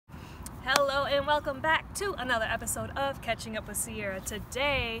Hello and welcome back to another episode of Catching Up with Sierra.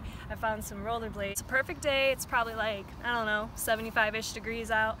 Today I found some rollerblades. It's a perfect day. It's probably like, I don't know, 75-ish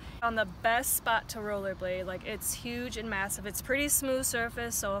degrees out. On the best spot to rollerblade. Like, it's huge and massive. It's pretty smooth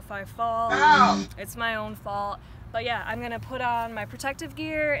surface, so if I fall, it's my own fault. But yeah, I'm gonna put on my protective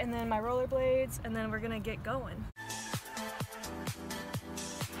gear and then my rollerblades, and then we're gonna get going.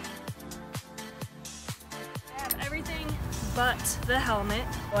 I have everything but the helmet.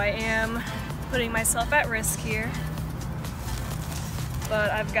 I am putting myself at risk here, but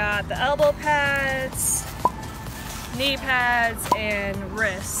I've got the elbow pads, knee pads, and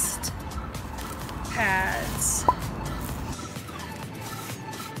wrist pads.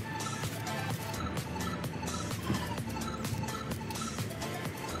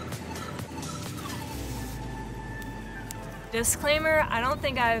 Disclaimer, I don't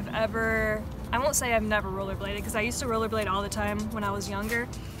think I won't say I've never rollerbladed, because I used to rollerblade all the time when I was younger,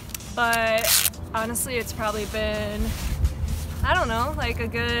 but honestly it's probably been, I don't know, like a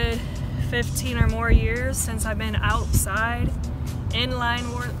good 15 or more years since I've been outside inline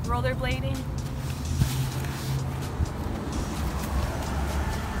rollerblading.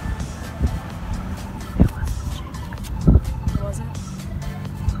 It wasn't.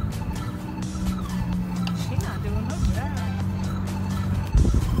 She's not doing no job.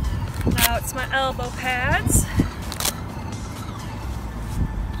 Now it's my elbow pads.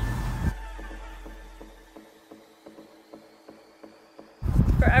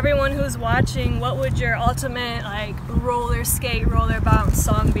 For everyone who's watching, what would your ultimate like roller skate, roller bounce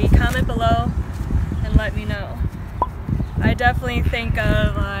song be? Comment below and let me know. I definitely think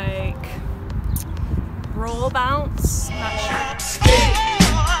of like roll bounce, not sure.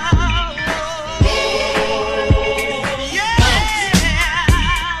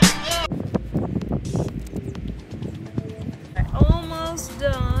 Almost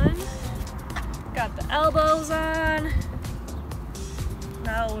done. Got the elbows on.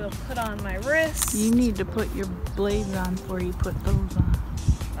 Now we'll put on my wrists. You need to put your blades on before you put those on.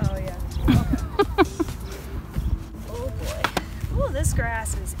 Oh yeah. Okay. Oh boy. Oh, this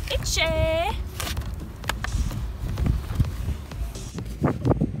grass is itchy.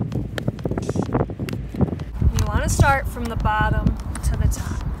 You want to start from the bottom to the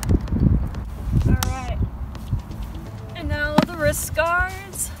top. All right. And now the wrist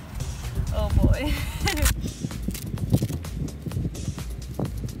guards. Oh boy.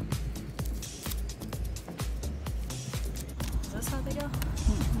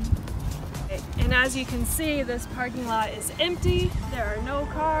 And as you can see, this parking lot is empty. There are no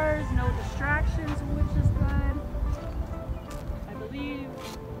cars, no distractions, which is good. I believe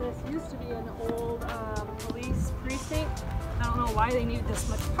this used to be an old police precinct. I don't know why they need this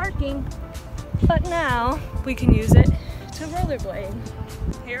much parking, but now we can use it to rollerblade.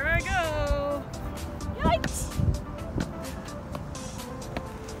 Here I go. Yikes!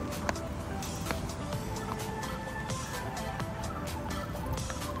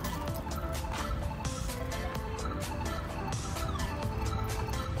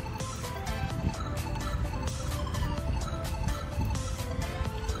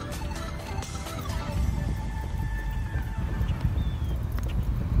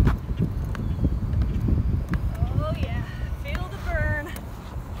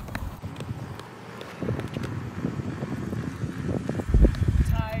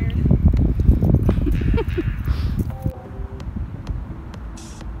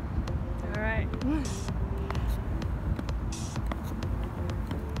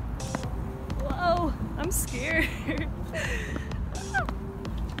 Whoa, I'm scared.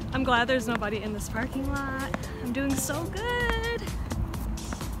 I'm glad there's nobody in this parking lot. I'm doing so good.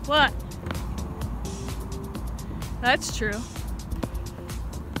 What? That's true.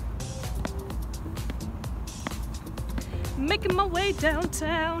 Making my way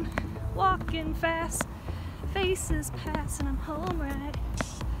downtown, walking fast, faces pass and I'm home right.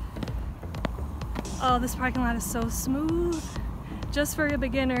 Oh, this parking lot is so smooth. Just for a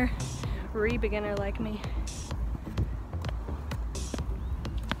beginner, re-beginner like me.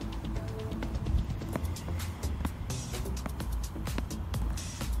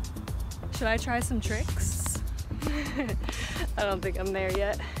 Should I try some tricks? I don't think I'm there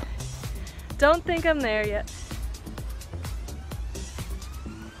yet. Don't think I'm there yet.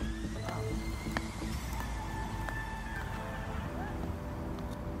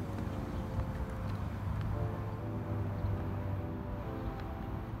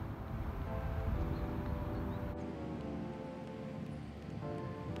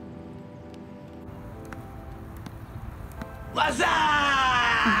 What's up?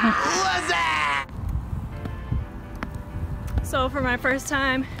 What's up? So for my first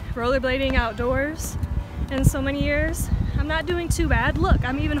time rollerblading outdoors in so many years, I'm not doing too bad. Look,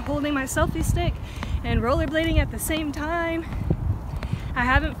 I'm even holding my selfie stick and rollerblading at the same time. I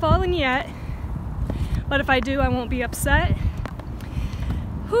haven't fallen yet, but if I do, I won't be upset.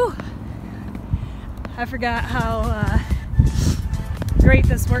 Whew. I forgot how great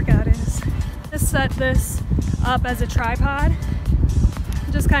this workout is. Just set this up as a tripod,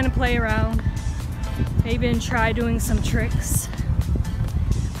 just kind of play around, maybe even try doing some tricks,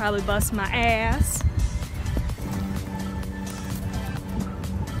 probably bust my ass.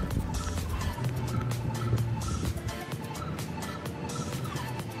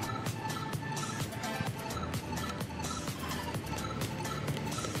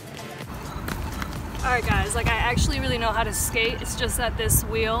 Alright guys, like I actually really know how to skate, it's just that this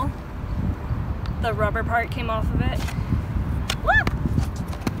wheel, the rubber part came off of it. Woo!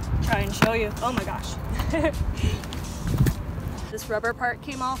 Try and show you. Oh my gosh. This rubber part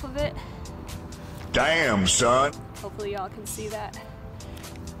came off of it. Damn, son. Hopefully y'all can see that.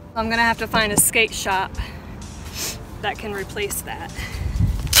 I'm gonna have to find a skate shop that can replace that.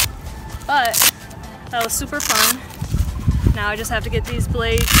 But that was super fun. Now I just have to get these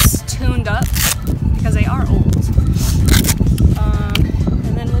blades tuned up because they are old.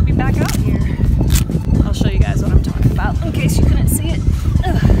 And then we'll be back out here. I'll show you guys what I'm talking about in case you couldn't see it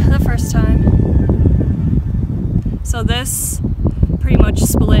the first time. So this pretty much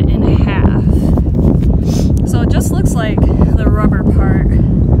split in half. So it just looks like the rubber part.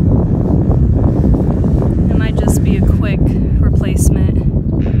 It might just be a quick replacement.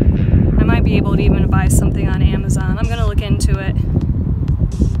 I might be able to even buy something on Amazon. I'm gonna look into it.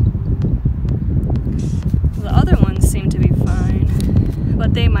 The other ones seem to be fine,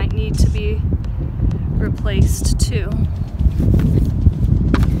 but they might need to be replaced too.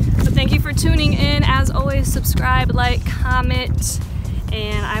 So thank you for tuning in. As always, subscribe, like, comment,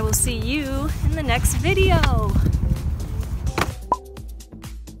 and I will see you in the next video.